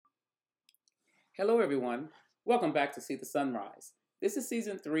Hello, everyone. Welcome back to See the Sunrise. This is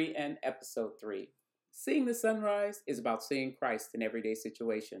season 3 and episode 3. Seeing the sunrise is about seeing Christ in everyday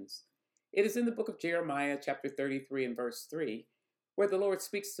situations. It is in the book of Jeremiah, chapter 33, and verse 3, where the Lord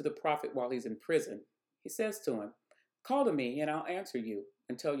speaks to the prophet while he's in prison. He says to him, "Call to me, and I'll answer you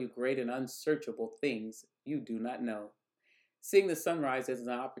and tell you great and unsearchable things you do not know." Seeing the sunrise is an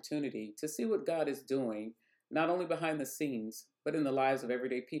opportunity to see what God is doing, not only behind the scenes, but in the lives of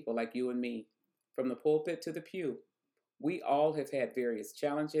everyday people like you and me. From the pulpit to the pew, we all have had various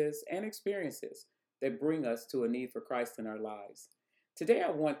challenges and experiences that bring us to a need for Christ in our lives. Today,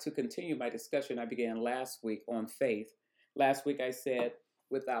 I want to continue my discussion I began last week on faith. Last week, I said,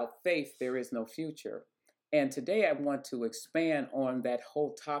 without faith, there is no future. And today, I want to expand on that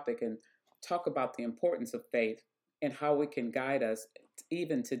whole topic and talk about the importance of faith and how it can guide us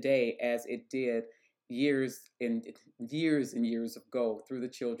even today as it did years and years ago through the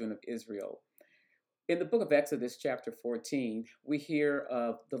children of Israel. In the book of Exodus, chapter 14, we hear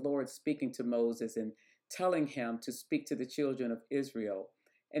of the Lord speaking to Moses and telling him to speak to the children of Israel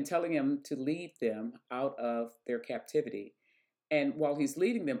and telling him to lead them out of their captivity. And while he's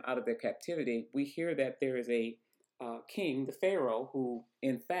leading them out of their captivity, we hear that there is a king, the Pharaoh, who,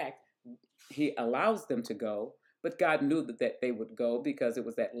 in fact, he allows them to go, but God knew that they would go because it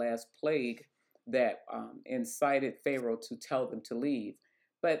was that last plague that incited Pharaoh to tell them to leave.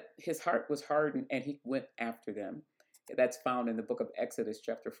 But his heart was hardened and he went after them. That's found in the book of Exodus,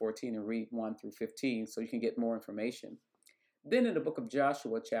 chapter 14, and read 1 through 15, so you can get more information. Then in the book of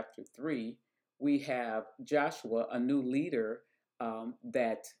Joshua, chapter 3, we have Joshua, a new leader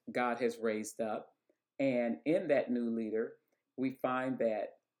that God has raised up. And in that new leader, we find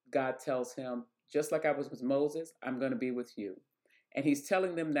that God tells him, just like I was with Moses, I'm going to be with you. And he's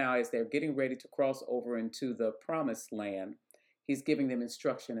telling them now as they're getting ready to cross over into the promised land, he's giving them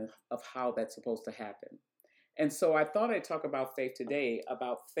instruction of how that's supposed to happen. And so I thought I'd talk about faith today,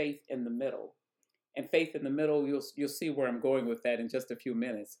 about faith in the middle. And faith in the middle, you'll see where I'm going with that in just a few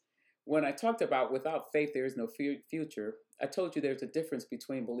minutes. When I talked about without faith, there is no future, I told you there's a difference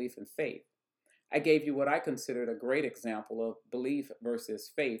between belief and faith. I gave you what I considered a great example of belief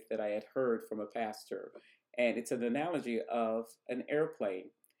versus faith that I had heard from a pastor. And it's an analogy of an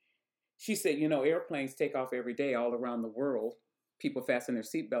airplane. She said, airplanes take off every day all around the world. People fasten their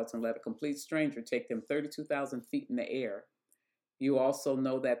seatbelts and let a complete stranger take them 32,000 feet in the air. You also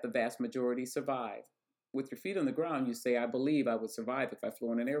know that the vast majority survive. With your feet on the ground, you say, I believe I would survive if I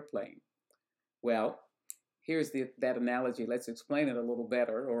flew in an airplane. Well, here's that analogy. Let's explain it a little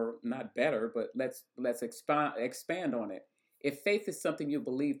better, or not better, but let's expand on it. If faith is something you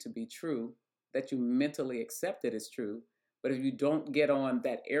believe to be true, that you mentally accept it as true, but if you don't get on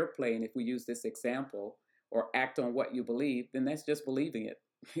that airplane, if we use this example, or act on what you believe, then that's just believing it.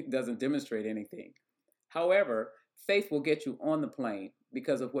 It doesn't demonstrate anything. However, faith will get you on the plane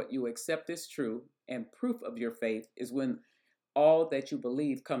because of what you accept is true, and proof of your faith is when all that you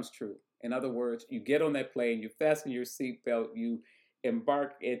believe comes true. In other words, you get on that plane, you fasten your seatbelt, you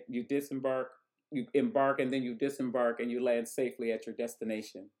you disembark, you embark, and then you disembark, and you land safely at your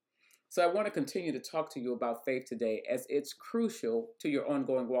destination. So I want to continue to talk to you about faith today as it's crucial to your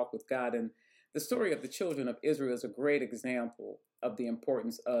ongoing walk with God. And the story of the children of Israel is a great example of the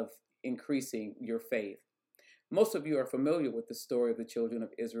importance of increasing your faith. Most of you are familiar with the story of the children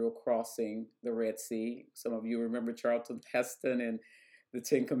of Israel crossing the Red Sea. Some of you remember Charlton Heston and the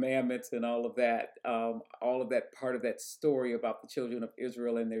Ten Commandments and all of that part of that story about the children of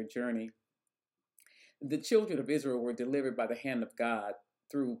Israel and their journey. The children of Israel were delivered by the hand of God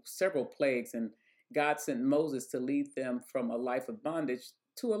through several plagues, and God sent Moses to lead them from a life of bondage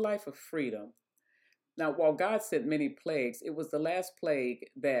to a life of freedom. Now, while God sent many plagues, it was the last plague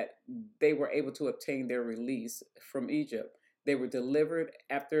that they were able to obtain their release from Egypt. They were delivered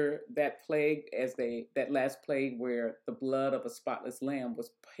after that plague, that last plague where the blood of a spotless lamb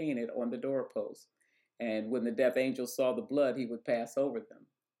was painted on the doorpost. And when the death angel saw the blood, he would pass over them.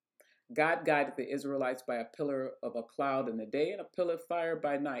 God guided the Israelites by a pillar of a cloud in the day and a pillar of fire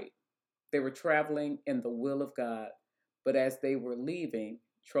by night. They were traveling in the will of God, but as they were leaving,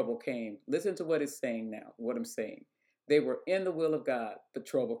 trouble came. Listen to what it's saying now, what I'm saying. They were in the will of God, but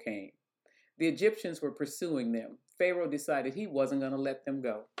trouble came. The Egyptians were pursuing them. Pharaoh decided he wasn't going to let them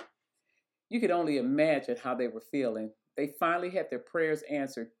go. You could only imagine how they were feeling. They finally had their prayers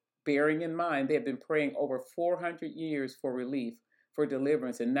answered, bearing in mind they had been praying over 400 years for relief, for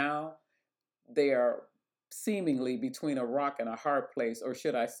deliverance, and now they are seemingly between a rock and a hard place, or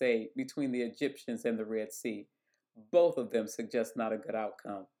should I say, between the Egyptians and the Red Sea. Both of them suggest not a good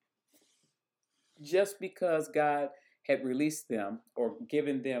outcome. Just because God had released them or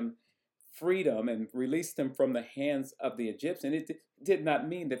given them freedom and released them from the hands of the Egyptians, it did not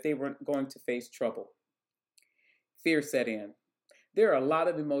mean that they weren't going to face trouble. Fear set in. There are a lot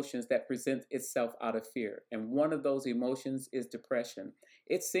of emotions that present itself out of fear, and one of those emotions is depression.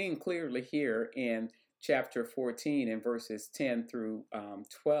 It's seen clearly here in chapter 14 and verses 10 through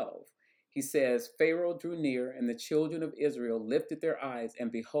 12. He says, Pharaoh drew near, and the children of Israel lifted their eyes,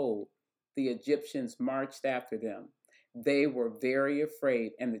 and behold, the Egyptians marched after them. They were very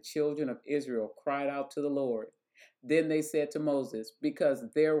afraid, and the children of Israel cried out to the Lord. Then they said to Moses, because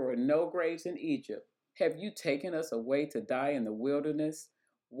there were no graves in Egypt, have you taken us away to die in the wilderness?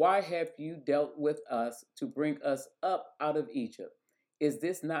 Why have you dealt with us to bring us up out of Egypt? Is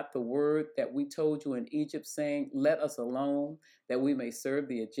this not the word that we told you in Egypt, saying, let us alone, that we may serve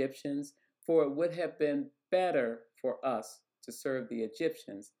the Egyptians? For it would have been better for us to serve the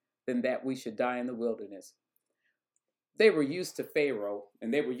Egyptians than that we should die in the wilderness. They were used to Pharaoh,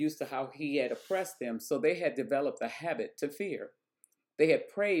 and they were used to how he had oppressed them, so they had developed a habit to fear. They had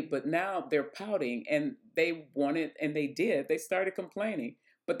prayed, but now they're pouting, and they wanted, and they did. They started complaining,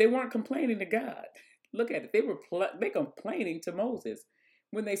 but they weren't complaining to God. Look at it. They complaining to Moses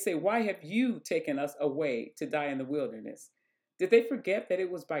when they say, why have you taken us away to die in the wilderness? Did they forget that it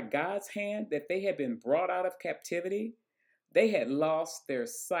was by God's hand that they had been brought out of captivity? They had lost their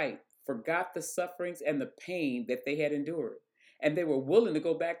sight, forgot the sufferings and the pain that they had endured, and they were willing to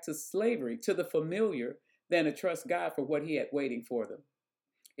go back to slavery, to the familiar, than to trust God for what he had waiting for them.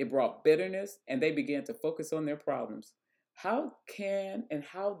 It brought bitterness, and they began to focus on their problems. How can and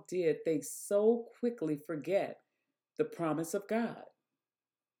how did they so quickly forget the promise of God?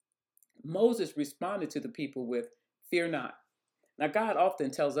 Moses responded to the people with, fear not. Now, God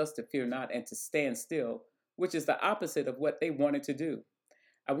often tells us to fear not and to stand still, which is the opposite of what they wanted to do.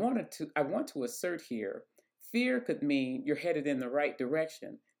 I want to assert here, fear could mean you're headed in the right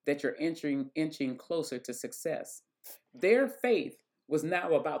direction, that you're inching closer to success. Their faith was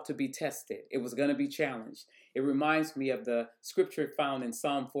now about to be tested. It was going to be challenged. It reminds me of the scripture found in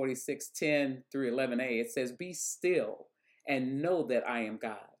Psalm 46:10 through 11a. It says, be still and know that I am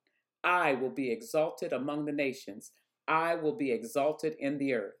God. I will be exalted among the nations. I will be exalted in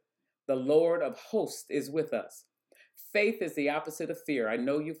the earth. The Lord of hosts is with us. Faith is the opposite of fear. I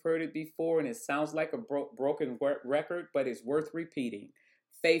know you've heard it before, and it sounds like a broken record, but it's worth repeating.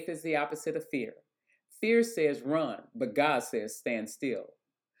 Faith is the opposite of fear. Fear says run, but God says stand still.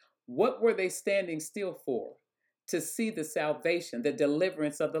 What were they standing still for? To see the salvation, the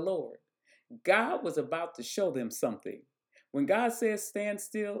deliverance of the Lord. God was about to show them something. When God says stand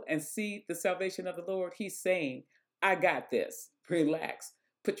still and see the salvation of the Lord, he's saying, I got this. Relax.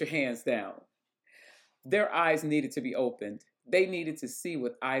 Put your hands down. Their eyes needed to be opened. They needed to see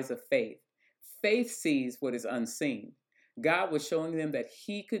with eyes of faith. Faith sees what is unseen. God was showing them that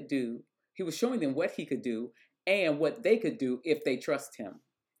he was showing them what he could do and what they could do if they trust him.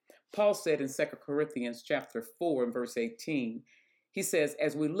 Paul said in 2 Corinthians chapter 4 and verse 18, he says,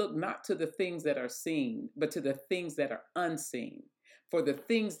 as we look not to the things that are seen, but to the things that are unseen. For the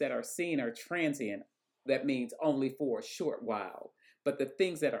things that are seen are transient. That means only for a short while. But the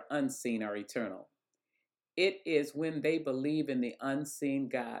things that are unseen are eternal. It is when they believe in the unseen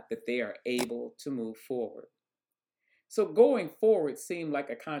God that they are able to move forward. So going forward seemed like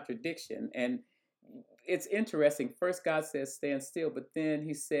a contradiction. And it's interesting. First, God says, stand still, but then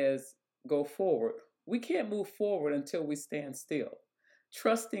he says, go forward. We can't move forward until we stand still.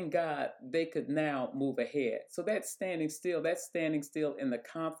 Trusting God, they could now move ahead. So that's standing still in the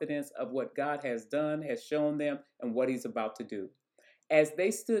confidence of what God has done, has shown them, and what he's about to do. As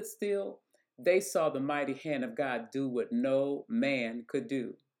they stood still, they saw the mighty hand of God do what no man could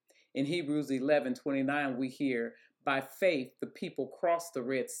do. In Hebrews 11:29, we hear, by faith, the people crossed the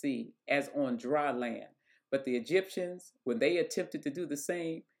Red Sea as on dry land. But the Egyptians, when they attempted to do the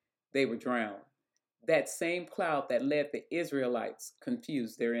same, they were drowned. That same cloud that led the Israelites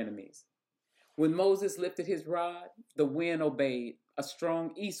confused their enemies. When Moses lifted his rod, the wind obeyed. A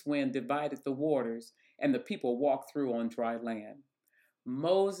strong east wind divided the waters, and the people walked through on dry land.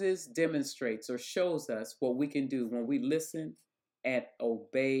 Moses demonstrates or shows us what we can do when we listen and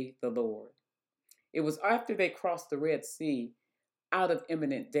obey the Lord. It was after they crossed the Red Sea out of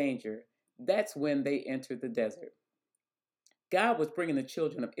imminent danger, that's when they entered the desert. God was bringing the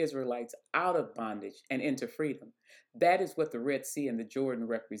children of Israelites out of bondage and into freedom. That is what the Red Sea and the Jordan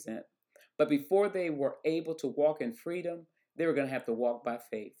represent. But before they were able to walk in freedom, they were going to have to walk by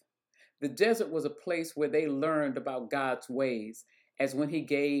faith. The desert was a place where they learned about God's ways, as when he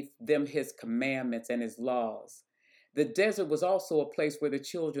gave them his commandments and his laws. The desert was also a place where the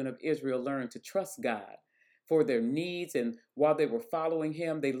children of Israel learned to trust God. for their needs. And while they were following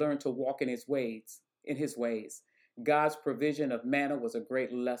him, they learned to walk in his ways. God's provision of manna was a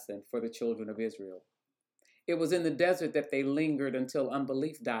great lesson for the children of Israel. It was in the desert that they lingered until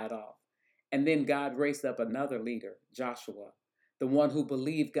unbelief died off. And then God raised up another leader, Joshua, the one who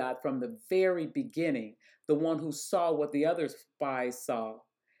believed God from the very beginning, the one who saw what the other spies saw,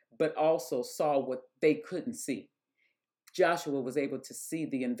 but also saw what they couldn't see. Joshua was able to see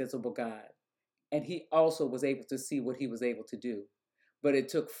the invisible God, and he also was able to see what he was able to do. But it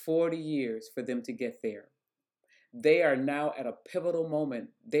took 40 years for them to get there. They are now at a pivotal moment.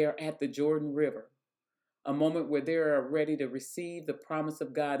 They are at the Jordan River, a moment where they are ready to receive the promise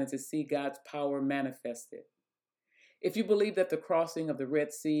of God and to see God's power manifested. If you believe that the crossing of the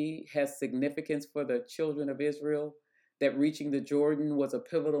Red Sea has significance for the children of Israel, that reaching the Jordan was a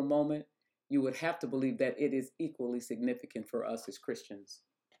pivotal moment, you would have to believe that it is equally significant for us as Christians.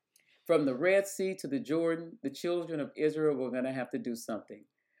 From the Red Sea to the Jordan, the children of Israel were going to have to do something.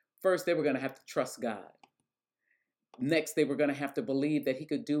 First, they were going to have to trust God. Next, they were going to have to believe that he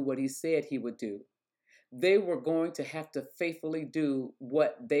could do what he said he would do. They were going to have to faithfully do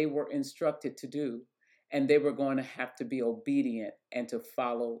what they were instructed to do, and they were going to have to be obedient and to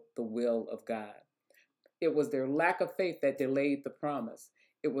follow the will of God. It was their lack of faith that delayed the promise.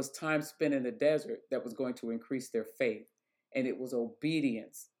 It was time spent in the desert that was going to increase their faith, and it was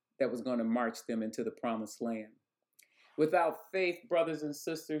obedience that was going to march them into the promised land. Without faith, brothers and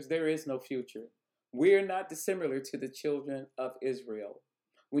sisters, there is no future. We're not dissimilar to the children of Israel.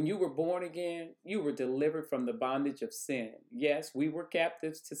 When you were born again, you were delivered from the bondage of sin. Yes, we were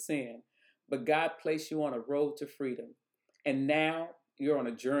captives to sin, but God placed you on a road to freedom. And now you're on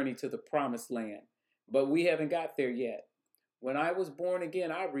a journey to the promised land. But we haven't got there yet. When I was born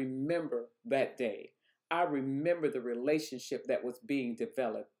again, I remember that day. I remember the relationship that was being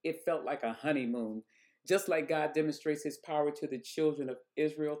developed. It felt like a honeymoon. Just like God demonstrates his power to the children of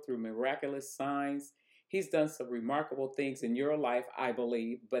Israel through miraculous signs, he's done some remarkable things in your life, I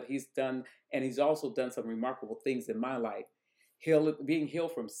believe, but he's also done some remarkable things in my life. Being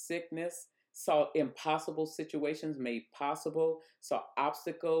healed from sickness, saw impossible situations made possible, saw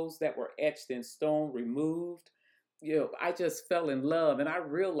obstacles that were etched in stone removed. I just fell in love, and I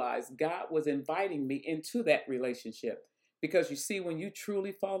realized God was inviting me into that relationship. Because you see, when you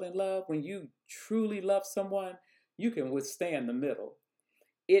truly fall in love, when you truly love someone, you can withstand the middle.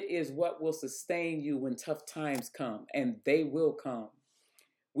 It is what will sustain you when tough times come, and they will come.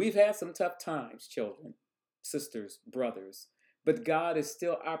 We've had some tough times, children, sisters, brothers, but God is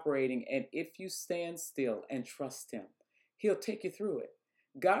still operating, and if you stand still and trust him, he'll take you through it.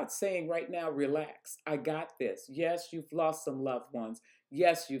 God's saying right now, relax. I got this. Yes, you've lost some loved ones.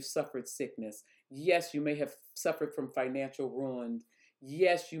 Yes, you've suffered sickness. Yes, you may have suffered from financial ruin.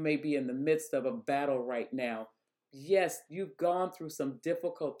 Yes, you may be in the midst of a battle right now. Yes, you've gone through some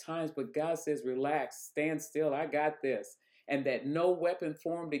difficult times, but God says, relax, stand still. I got this. And that no weapon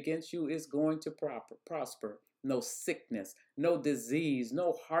formed against you is going to prosper. No sickness, no disease,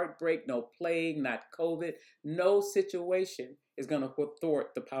 no heartbreak, no plague, not COVID, no situation is going to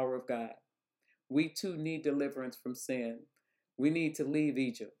thwart the power of God. We too need deliverance from sin. We need to leave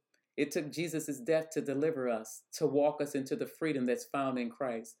Egypt. It took Jesus' death to deliver us, to walk us into the freedom that's found in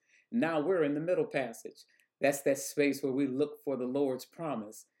Christ. Now we're in the middle passage. That's that space where we look for the Lord's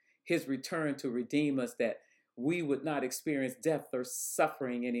promise, his return to redeem us, that we would not experience death or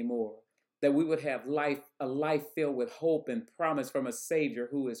suffering anymore, that we would have a life filled with hope and promise from a Savior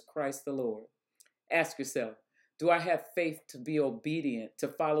who is Christ the Lord. Ask yourself, do I have faith to be obedient, to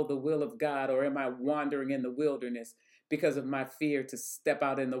follow the will of God, or am I wandering in the wilderness because of my fear to step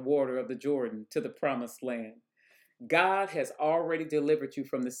out in the water of the Jordan to the promised land? God has already delivered you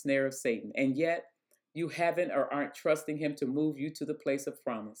from the snare of Satan, and yet you haven't or aren't trusting him to move you to the place of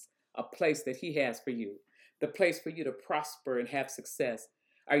promise, a place that he has for you, the place for you to prosper and have success.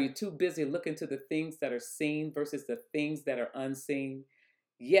 Are you too busy looking to the things that are seen versus the things that are unseen?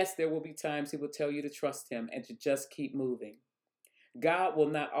 Yes, there will be times he will tell you to trust him and to just keep moving. God will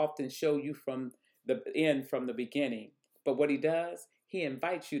not often show you from the end from the beginning, but what he does, he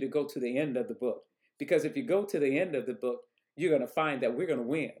invites you to go to the end of the book. Because if you go to the end of the book, you're going to find that we're going to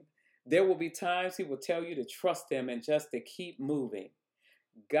win. There will be times he will tell you to trust him and just to keep moving.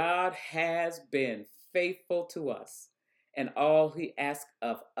 God has been faithful to us, and all he asks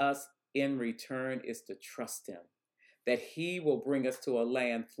of us in return is to trust him, that he will bring us to a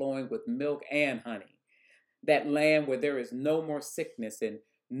land flowing with milk and honey, that land where there is no more sickness and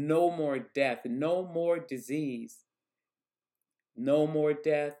no more death, no more disease, no more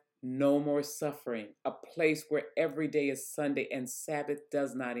death, no more suffering, a place where every day is Sunday and Sabbath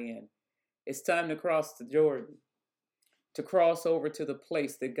does not end. It's time to cross the Jordan, to cross over to the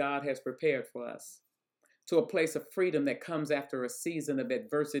place that God has prepared for us, to a place of freedom that comes after a season of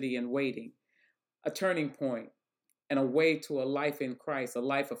adversity and waiting, a turning point, and a way to a life in Christ, a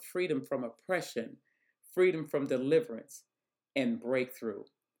life of freedom from oppression, freedom from deliverance, and breakthrough.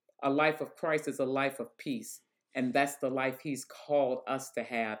 A life of Christ is a life of peace, and that's the life He's called us to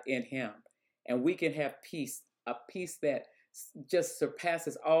have in Him. And we can have peace, a peace that just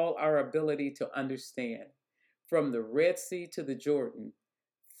surpasses all our ability to understand. From the Red Sea to the Jordan,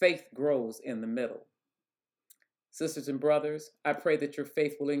 faith grows in the middle. Sisters and brothers, I pray that your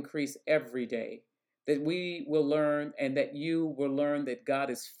faith will increase every day, that we will learn and that you will learn that God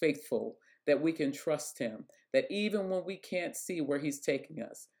is faithful, that we can trust Him, that even when we can't see where He's taking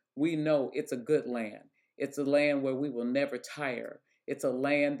us, we know it's a good land. It's a land where we will never tire. It's a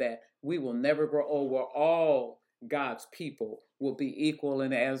land that we will never grow old, where all God's people will be equal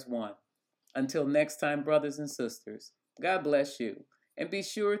and as one. Until next time, brothers and sisters, God bless you, and be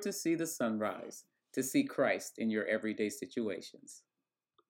sure to see the sunrise, to see Christ in your everyday situations.